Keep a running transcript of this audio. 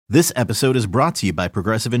This episode is brought to you by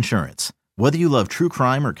Progressive Insurance. Whether you love true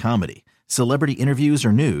crime or comedy, celebrity interviews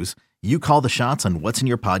or news, you call the shots on what's in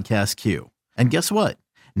your podcast queue. And guess what?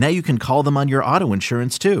 Now you can call them on your auto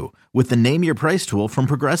insurance too with the Name Your Price tool from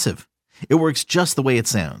Progressive. It works just the way it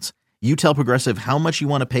sounds. You tell Progressive how much you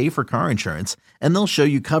want to pay for car insurance, and they'll show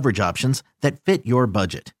you coverage options that fit your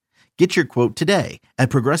budget. Get your quote today at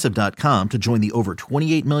Progressive.com to join the over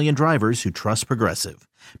 28 million drivers who trust Progressive.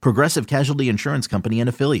 Progressive Casualty Insurance Company and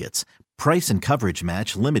Affiliates. Price and coverage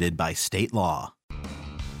match limited by state law.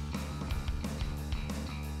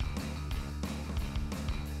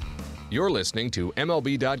 You're listening to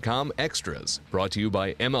MLB.com Extras, brought to you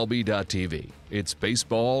by MLB.tv. It's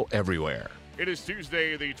baseball everywhere. It is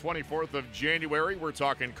Tuesday, the 24th of January. We're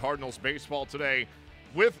talking Cardinals baseball today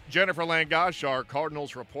with Jennifer Langosh, our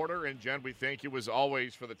Cardinals reporter. And Jen, we thank you as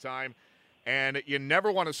always for the time. And you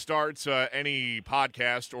never want to start any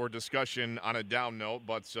podcast or discussion on a down note,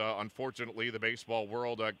 but unfortunately the baseball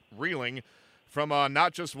world reeling from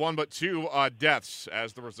not just one but two deaths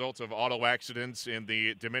as the result of auto accidents in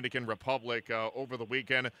the Dominican Republic over the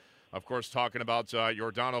weekend. Of course, talking about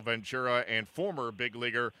Yordano Ventura and former big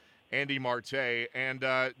leaguer Andy Marte. And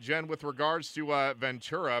Jen, with regards to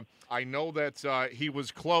Ventura, I know that he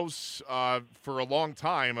was close for a long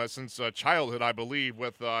time, since childhood, I believe,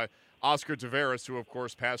 with Oscar Taveras, who, of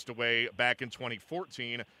course, passed away back in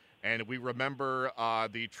 2014. And we remember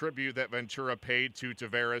the tribute that Ventura paid to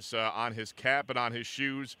Taveras on his cap and on his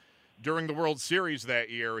shoes. During the World Series that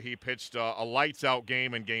year, he pitched a lights-out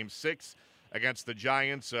game in Game 6 against the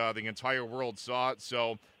Giants. The entire world saw it.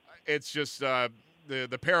 So it's just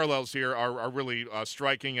the parallels here are really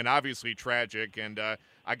striking and obviously tragic. And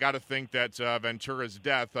I got to think that Ventura's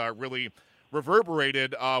death really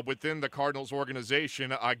reverberated within the Cardinals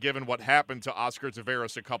organization, given what happened to Oscar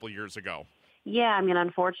Taveras a couple years ago. Yeah, I mean,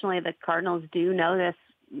 unfortunately, the Cardinals do know this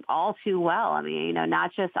all too well. I mean,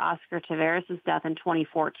 not just Oscar Taveras' death in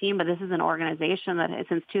 2014, but this is an organization that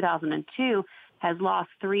since 2002 has lost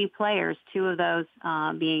three players, two of those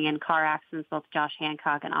being in car accidents, both Josh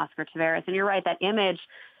Hancock and Oscar Taveras. And you're right, that image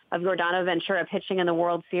of Yordano Ventura pitching in the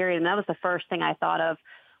World Series, and that was the first thing I thought of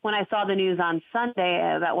when I saw the news on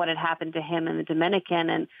Sunday about what had happened to him in the Dominican.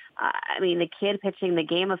 And I mean, the kid pitching the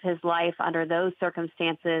game of his life under those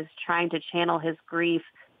circumstances, trying to channel his grief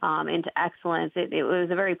into excellence. It was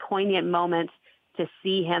a very poignant moment to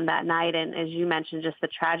see him that night. And as you mentioned, just the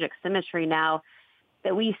tragic symmetry now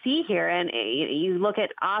that we see here. And you look at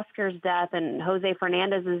Oscar's death and Jose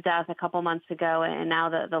Fernandez's death a couple months ago, and now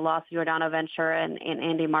the loss of Yordano Ventura and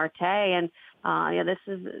Andy Marte. And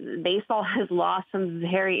baseball has lost some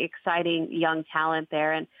very exciting young talent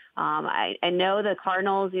there. And I know the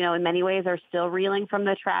Cardinals, in many ways are still reeling from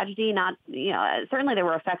the tragedy. Not, certainly there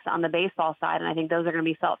were effects on the baseball side, and I think those are going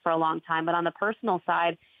to be felt for a long time. But on the personal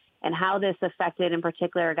side, and how this affected in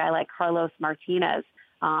particular a guy like Carlos Martinez,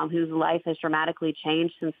 whose life has dramatically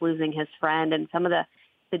changed since losing his friend, and some of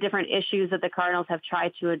the different issues that the Cardinals have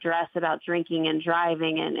tried to address about drinking and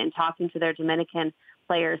driving, and talking to their Dominican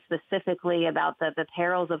players specifically about the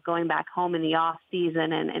perils of going back home in the off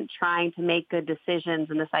season and trying to make good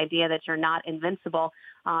decisions, and this idea that you're not invincible.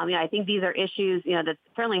 I think these are issues, that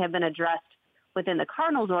certainly have been addressed within the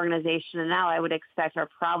Cardinals organization, and now I would expect are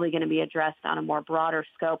probably going to be addressed on a more broader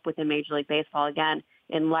scope within Major League Baseball, again,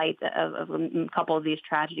 in light of a couple of these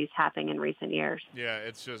tragedies happening in recent years. Yeah,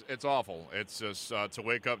 it's awful. It's just to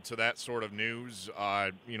wake up to that sort of news,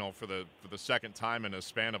 for the second time in a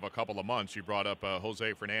span of a couple of months. You brought up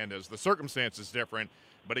Jose Fernandez. The circumstance is different,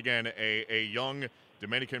 but again, a young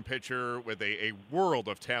Dominican pitcher with a world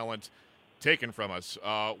of talent taken from us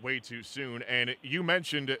way too soon. And you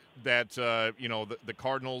mentioned that, the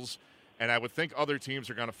Cardinals, and I would think other teams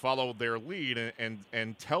are going to follow their lead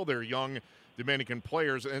and tell their young Dominican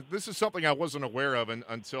players, and this is something I wasn't aware of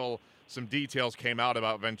until some details came out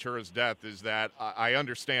about Ventura's death, is that I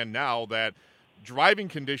understand now that driving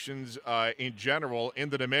conditions in general in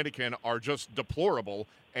the Dominican are just deplorable.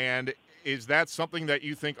 And is that something that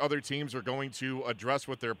you think other teams are going to address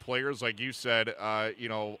with their players? Like you said,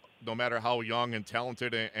 no matter how young and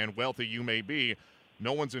talented and wealthy you may be,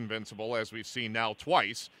 no one's invincible, as we've seen now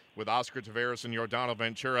twice with Oscar Taveras and Yordano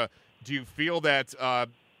Ventura. Do you feel that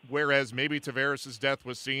whereas maybe Taveras' death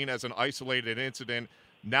was seen as an isolated incident,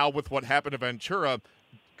 now with what happened to Ventura,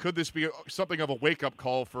 could this be something of a wake-up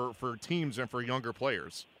call for teams and for younger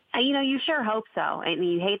players? You sure hope so. I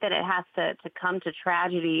mean, you hate that it has to come to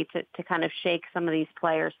tragedy to kind of shake some of these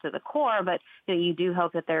players to the core, but you do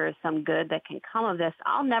hope that there is some good that can come of this.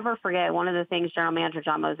 I'll never forget one of the things General Manager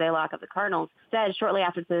John Mozeliak of the Cardinals said shortly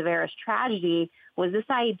after the Taveras tragedy was this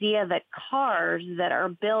idea that cars that are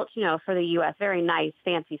built, for the U.S., very nice,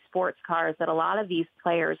 fancy sports cars that a lot of these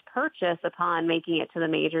players purchase upon making it to the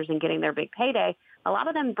majors and getting their big payday, a lot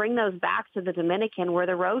of them bring those back to the Dominican where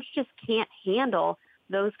the roads just can't handle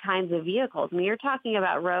those kinds of vehicles. I mean, you're talking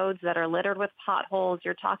about roads that are littered with potholes.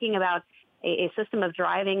 You're talking about a system of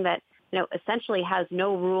driving that, essentially has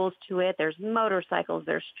no rules to it. There's motorcycles,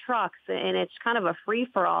 there's trucks, and it's kind of a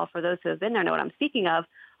free-for-all for those who have been there know what I'm speaking of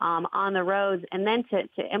on the roads. And then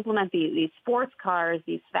to implement these sports cars,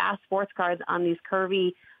 these fast sports cars on these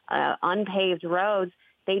curvy, unpaved roads,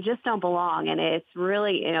 they just don't belong. And it's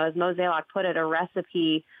really, as Mozeliak put it, a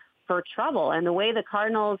recipe for trouble. And the way the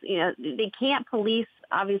Cardinals, they can't police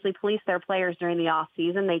their players during the off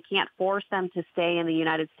season. They can't force them to stay in the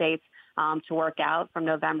United States to work out from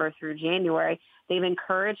November through January. They've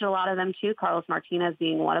encouraged a lot of them to, Carlos Martinez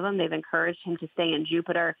being one of them. They've encouraged him to stay in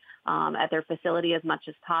Jupiter at their facility as much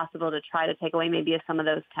as possible to try to take away maybe some of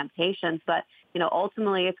those temptations. But,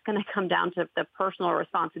 ultimately it's going to come down to the personal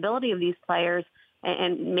responsibility of these players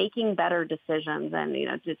and making better decisions. And,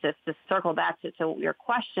 to circle back to your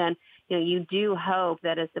question, you do hope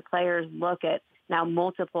that as the players look at now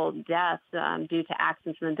multiple deaths due to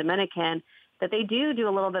accidents in the Dominican, that they do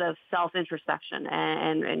a little bit of self-introspection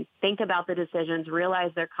and think about the decisions,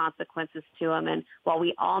 realize their consequences to them. And while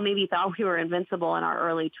we all maybe thought we were invincible in our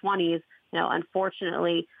early 20s,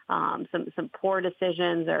 unfortunately, some poor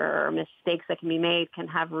decisions or mistakes that can be made can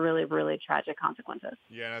have really, really tragic consequences.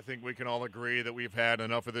 Yeah, and I think we can all agree that we've had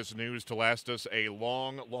enough of this news to last us a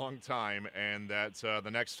long, long time, and that the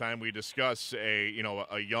next time we discuss a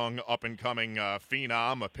young up-and-coming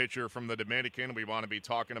phenom, a pitcher from the Dominican, we want to be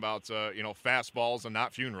talking about fastballs and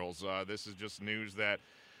not funerals. This is just news that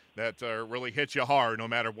really hits you hard, no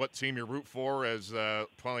matter what team you root for. As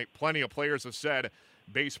plenty of players have said,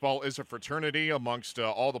 baseball is a fraternity amongst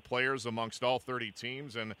all the players, amongst all 30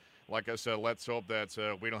 teams. And like I said, let's hope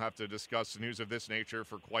that we don't have to discuss news of this nature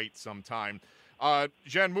for quite some time.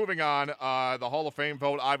 Jen, moving on, the Hall of Fame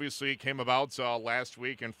vote obviously came about last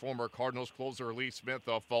week, and former Cardinals closer Lee Smith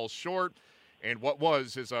falls short in what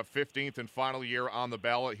was his 15th and final year on the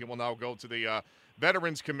ballot. He will now go to the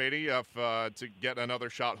Veterans Committee to get another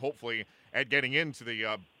shot, hopefully, at getting into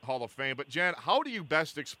the Hall of Fame. But, Jen, how do you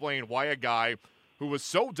best explain why a guy who was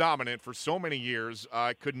so dominant for so many years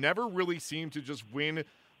could never really seem to just win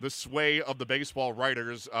the sway of the baseball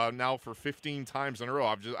writers now for 15 times in a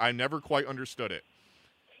row? I never quite understood it.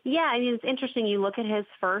 Yeah, I mean, it's interesting. You look at his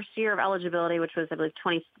first year of eligibility, which was, I believe,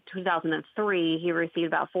 2003. He received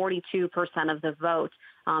about 42% of the vote.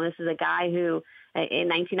 This is a guy who, in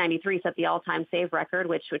 1993, set the all-time save record,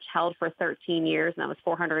 which held for 13 years, and that was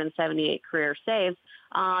 478 career saves.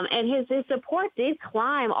 And his support did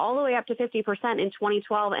climb all the way up to 50% in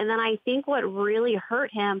 2012. And then I think what really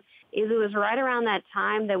hurt him is it was right around that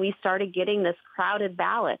time that we started getting this crowded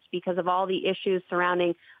ballot because of all the issues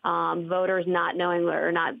surrounding voters not knowing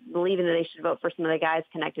or not believing that they should vote for some of the guys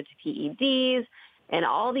connected to PEDs. And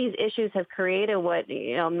all these issues have created what,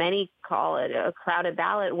 many call it a crowded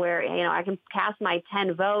ballot where, I can cast my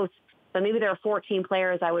 10 votes, but maybe there are 14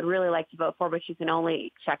 players I would really like to vote for, but you can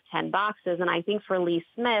only check 10 boxes. And I think for Lee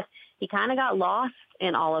Smith, he kind of got lost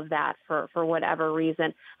in all of that for whatever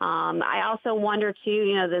reason. I also wonder,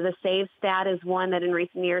 too, the save stat is one that in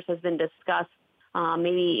recent years has been discussed.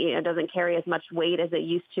 Maybe it doesn't carry as much weight as it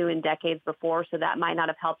used to in decades before, so that might not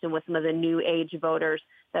have helped him with some of the new age voters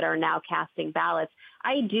that are now casting ballots.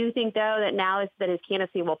 I do think, though, that now that his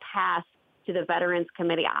candidacy will pass to the Veterans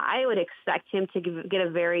Committee, I would expect him to get a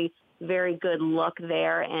very, very good look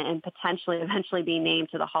there and potentially eventually be named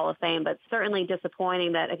to the Hall of Fame. But certainly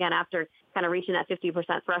disappointing that, again, after kind of reaching that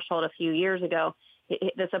 50% threshold a few years ago,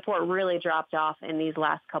 the support really dropped off in these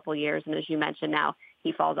last couple years. And as you mentioned, now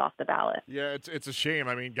he falls off the ballot. Yeah, it's a shame.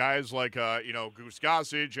 I mean, guys like, Goose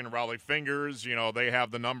Gossage and Raleigh Fingers, they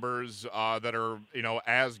have the numbers that are,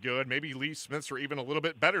 as good. Maybe Lee Smith's are even a little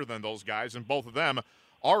bit better than those guys, and both of them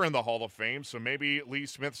are in the Hall of Fame. So maybe Lee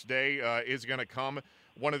Smith's day is going to come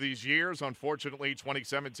one of these years. Unfortunately,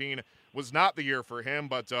 2017 was not the year for him,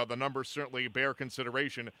 but the numbers certainly bear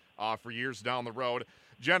consideration for years down the road.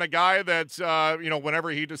 Jen, a guy that, whenever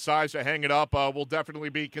he decides to hang it up, will definitely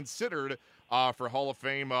be considered for Hall of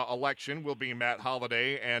Fame election will be Matt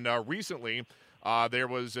Holliday. And recently there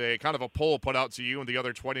was a kind of a poll put out to you and the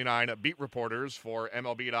other 29 beat reporters for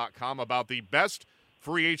MLB.com about the best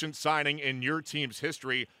free agent signing in your team's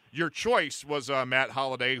history. your choice was Matt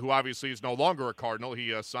Holliday, who obviously is no longer a Cardinal.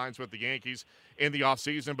 He signs with the Yankees in the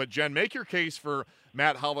offseason. But, Jen, make your case for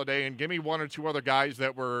Matt Holliday and give me one or two other guys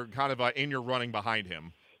that were kind of in your running behind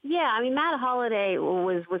him. Yeah, I mean, Matt Holliday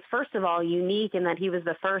was first of all unique in that he was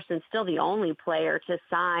the first and still the only player to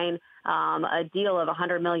sign a deal of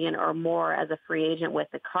 $100 million or more as a free agent with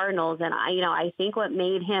the Cardinals. And I think what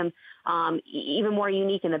made him even more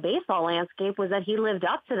unique in the baseball landscape was that he lived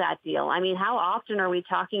up to that deal. I mean, how often are we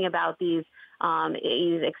talking about these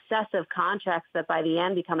excessive contracts that by the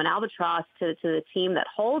end become an albatross to the team that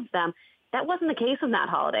holds them? That wasn't the case with Matt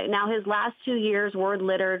Holliday. Now, his last 2 years were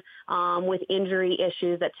littered with injury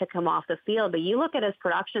issues that took him off the field. But you look at his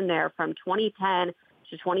production there from 2010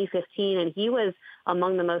 to 2015, and he was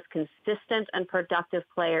among the most consistent and productive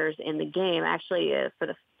players in the game. Actually,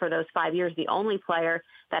 for those 5 years, the only player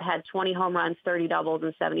that had 20 home runs, 30 doubles,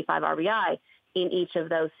 and 75 RBI in each of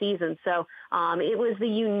those seasons. So it was the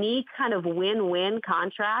unique kind of win-win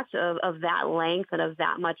contract of that length and of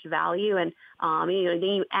that much value. And then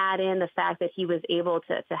you add in the fact that he was able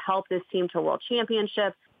to help this team to a world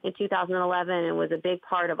championship in 2011 and was a big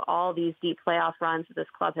part of all these deep playoff runs that this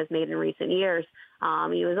club has made in recent years.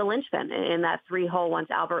 He was a linchpin in that 3-hole once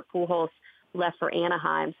Albert Pujols left for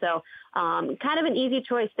Anaheim. So kind of an easy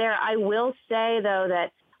choice there. I will say, though,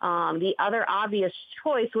 that the other obvious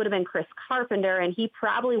choice would have been Chris Carpenter, and he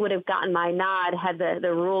probably would have gotten my nod had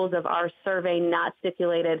the rules of our survey not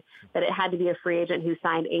stipulated that it had to be a free agent who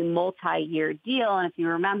signed a multi-year deal. And if you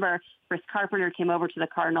remember, Chris Carpenter came over to the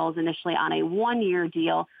Cardinals initially on a 1-year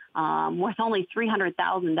deal worth only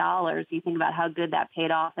 $300,000. You think about how good that paid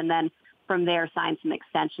off, and then from there signed some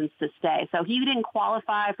extensions to stay. So he didn't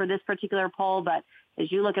qualify for this particular poll, but as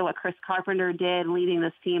you look at what Chris Carpenter did, leading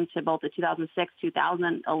this team to both the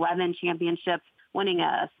 2006-2011 championships, winning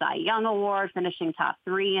a Cy Young Award, finishing top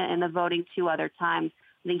 3 in the voting 2 other times,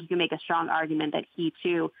 I think you can make a strong argument that he,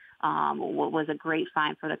 too, was a great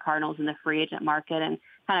find for the Cardinals in the free agent market. And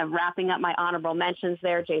kind of wrapping up my honorable mentions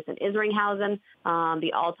there, Jason Isringhausen,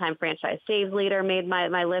 the all-time franchise saves leader, made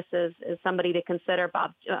my list as somebody to consider.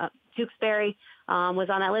 Bob Tewksbury was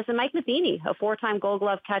on that list. And Mike Matheny, a 4-time Gold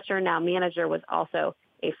Glove catcher, now manager, was also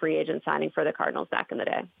a free agent signing for the Cardinals back in the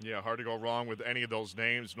day. Yeah, hard to go wrong with any of those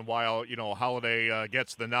names. And while, Holliday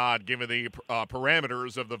gets the nod, given the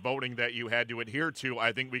parameters of the voting that you had to adhere to,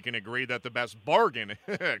 I think we can agree that the best bargain,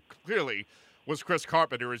 clearly, was Chris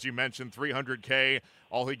Carpenter, as you mentioned, $300K.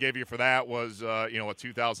 All he gave you for that was, a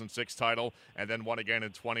 2006 title, and then one again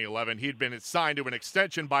in 2011. He'd been signed to an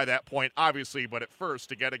extension by that point, obviously, but at first,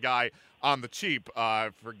 to get a guy on the cheap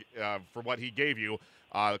for what he gave you,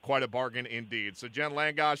 quite a bargain indeed. So, Jen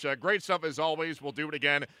Langosh, great stuff as always. We'll do it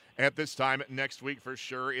again at this time next week for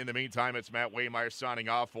sure. In the meantime, it's Matt Waymeyer signing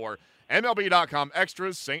off for MLB.com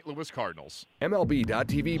Extras, St. Louis Cardinals.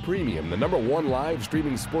 MLB.tv Premium, the #1 live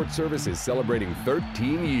streaming sports service, is celebrating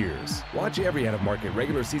 13 years. Watch every out-of-market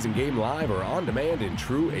regular season game live or on demand in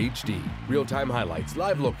true HD. Real-time highlights,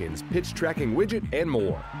 live look-ins, pitch tracking widget, and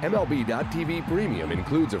more. MLB.tv Premium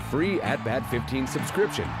includes a free At-Bat 15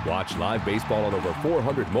 subscription. Watch live baseball on over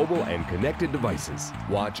 400 mobile and connected devices.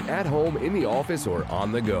 Watch at home, in the office, or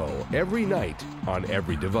on the go every night on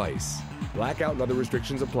every device. Blackout and other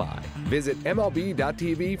restrictions apply. Visit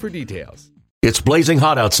MLB.tv for details. It's blazing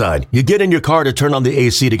hot outside. You get in your car to turn on the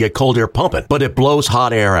AC to get cold air pumping, but it blows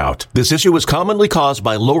hot air out. This issue is commonly caused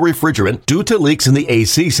by low refrigerant due to leaks in the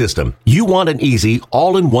AC system. You want an easy,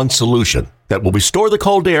 all-in-one solution that will restore the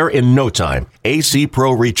cold air in no time. AC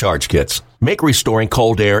Pro Recharge Kits make restoring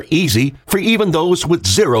cold air easy for even those with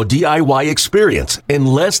zero DIY experience in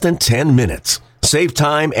less than 10 minutes. Save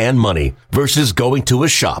time and money versus going to a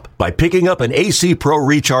shop by picking up an AC Pro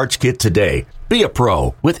Recharge Kit today. Be a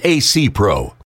pro with AC Pro.